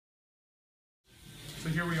So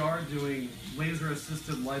here we are doing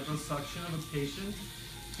laser-assisted liposuction of a patient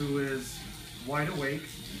who is wide awake,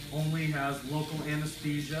 only has local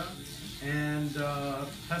anesthesia, and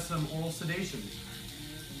has some oral sedation.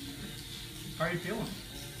 How are you feeling?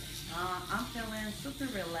 I'm feeling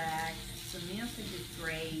super relaxed. The music is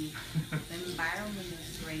great. The environment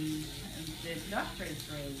is great. And the doctor is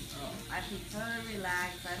great. Oh. I feel totally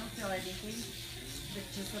relaxed. I don't feel anything.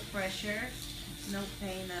 But just the pressure. No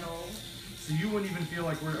pain at all. So you wouldn't even feel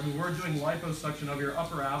like we're doing liposuction of your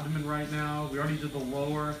upper abdomen right now. We already did the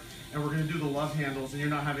lower, and we're going to do the love handles, and you're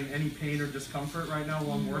not having any pain or discomfort right now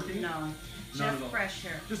while I'm working? No, just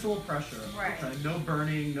pressure. Just a little pressure. Right. Okay. No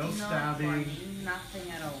burning, no stabbing. Burning,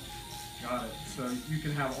 nothing at all. Got it. So you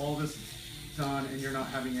can have all this done, and you're not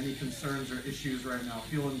having any concerns or issues right now.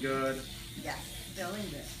 Feeling good? Yes, feeling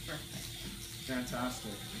good. Perfect.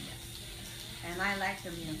 Fantastic. And I like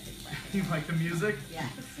the music. You like the music?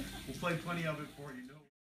 Yes. We'll play plenty of it for you.